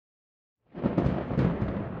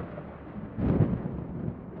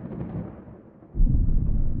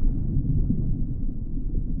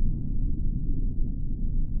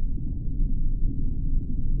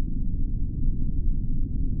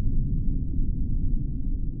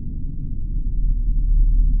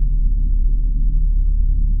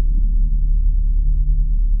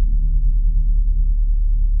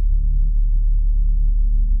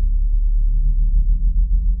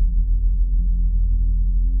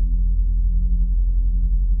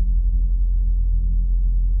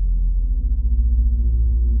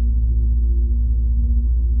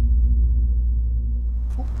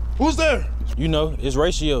Who's there? You know, it's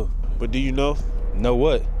Ratio. But do you know? Know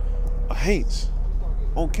what? A Hates.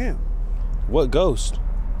 On cam. What ghost?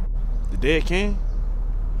 The dead king?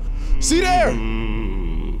 See there!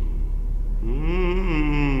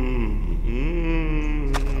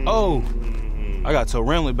 Oh, I gotta tell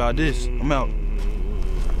Ramlet about this. I'm out.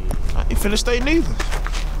 I ain't finna stay neither.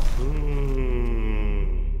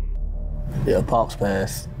 Yeah, Pops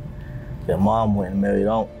passed. Yeah, Mom went and married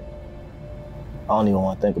on. I don't even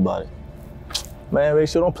want to think about it. Man,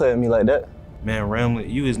 Rachel, don't play with me like that. Man, Ramlet,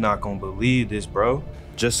 you is not gonna believe this, bro.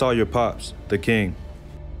 Just saw your pops, the king.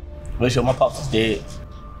 Rachel, my Pops is dead.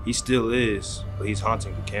 He still is, but he's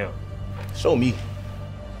haunting the camp. Show me.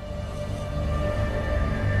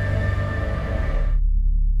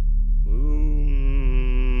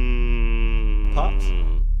 Pops?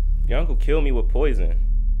 Your uncle killed me with poison.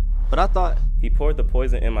 But I thought... He poured the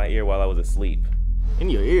poison in my ear while I was asleep. In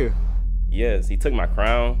your ear? Yes, he took my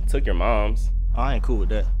crown, took your mom's. I ain't cool with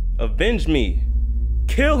that. Avenge me.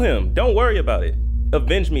 Kill him. Don't worry about it.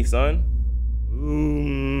 Avenge me, son.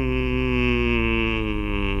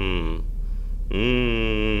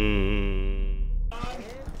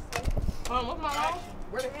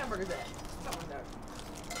 Where the hamburgers at?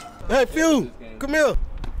 Hey, Few, come here.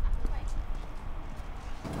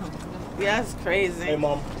 Yeah, that's crazy. Hey,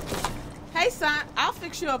 Mom. Hey, son, I'll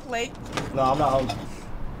fix you a plate. No, I'm not hungry.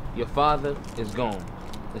 Your father is gone.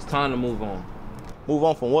 It's time to move on. Move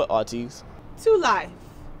on from what, Ortiz? To life.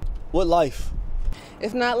 What life?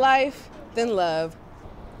 If not life, then love.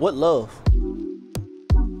 What love?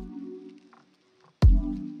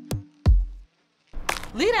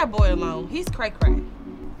 Leave that boy alone. He's cray-cray.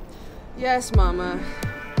 Yes, Mama.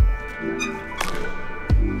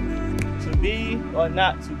 To be or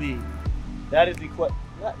not to be? That is the question.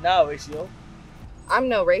 Not now, Ratio. I'm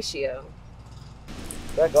no Ratio.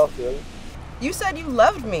 Back off, Philly. You said you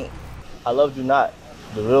loved me. I loved you not.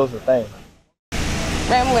 The real's the thing.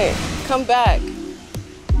 Ramlet, come back.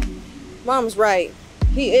 Mom's right.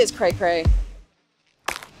 He is cray-cray.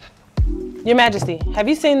 Your Majesty, have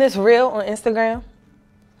you seen this reel on Instagram?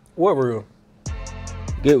 What reel?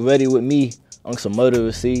 Get ready with me on some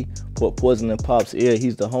murderous sea. Put poison in Pop's ear.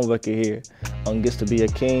 He's the homewrecker here. Gets to be a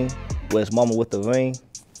king. Wears mama with the ring.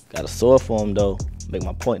 Got a sword for him though. Make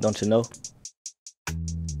my point, don't you know?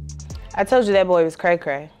 I told you that boy was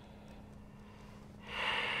cray-cray.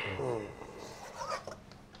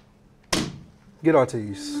 Get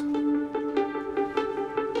Ortiz.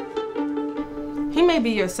 He may be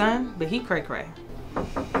your son, but he cray-cray.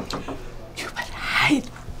 You better hide.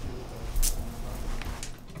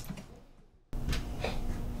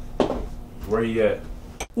 Where you at?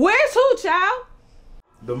 Where's who, child?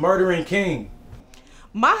 The murdering king.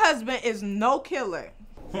 My husband is no killer.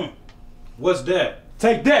 What's that?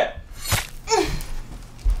 Take that!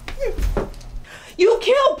 You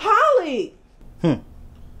killed Polly.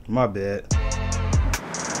 My bad.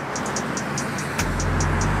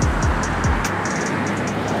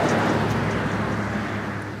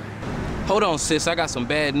 Hold on, sis, I got some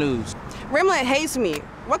bad news. Ramlet hates me.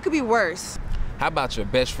 What could be worse? How about your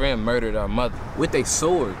best friend murdered our mother with a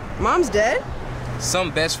sword? Mom's dead?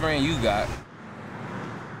 Some best friend you got.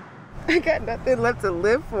 I got nothing left to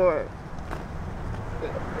live for.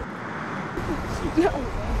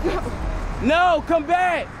 No, come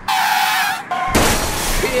back!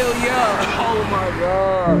 Hell yeah! Oh my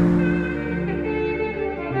God!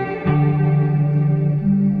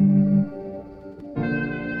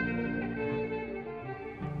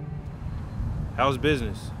 How's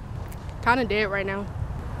business? Kinda dead right now.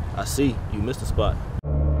 I see. You missed a spot.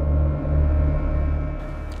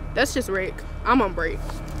 That's just Rick. I'm on break.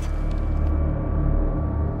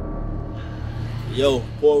 Yo,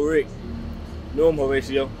 poor Rick. Knew him,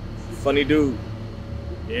 Horatio. Funny dude.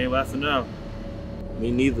 You ain't laughing now. Me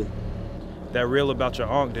neither. That reel about your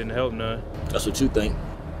uncle didn't help none. That's what you think.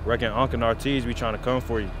 Reckon Unc and Ortiz be trying to come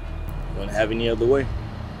for you. Wouldn't have any other way.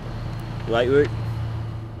 Right, Rick?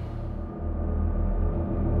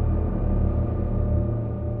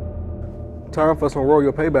 Time for some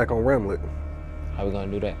royal payback on Ramlet. How we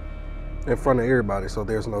gonna do that? In front of everybody, so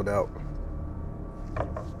there's no doubt.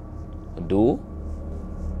 A duel?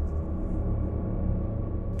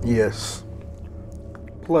 Yes.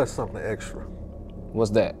 Plus something extra. What's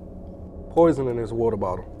that? Poison in his water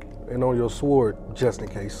bottle. And on your sword, just in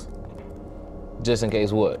case. Just in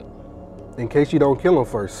case what? In case you don't kill him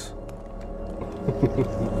first.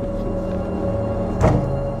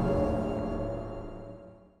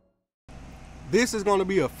 This is gonna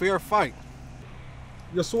be a fair fight.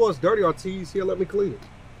 Your sword's dirty, Ortiz. Here, let me clean it.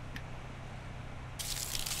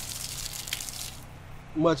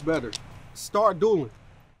 Much better. Start dueling.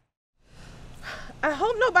 I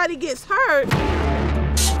hope nobody gets hurt.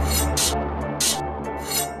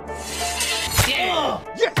 Yeah.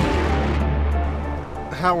 Yes.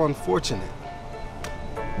 How unfortunate.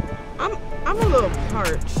 I'm a little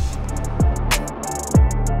parched.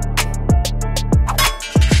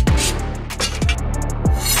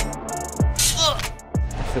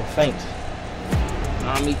 I feel faint.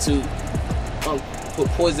 Nah, me too. Put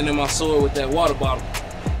poison in my sword with that water bottle.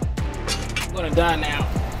 I'm gonna die now.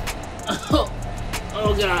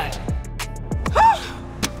 Oh God.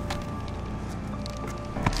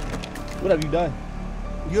 What have you done?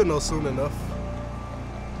 You'll know soon enough.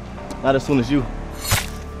 Not as soon as you.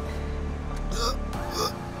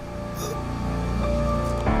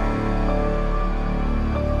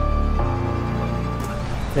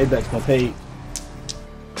 Payback's gonna pay.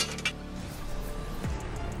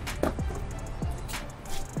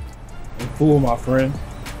 In full, my friend.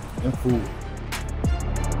 In full.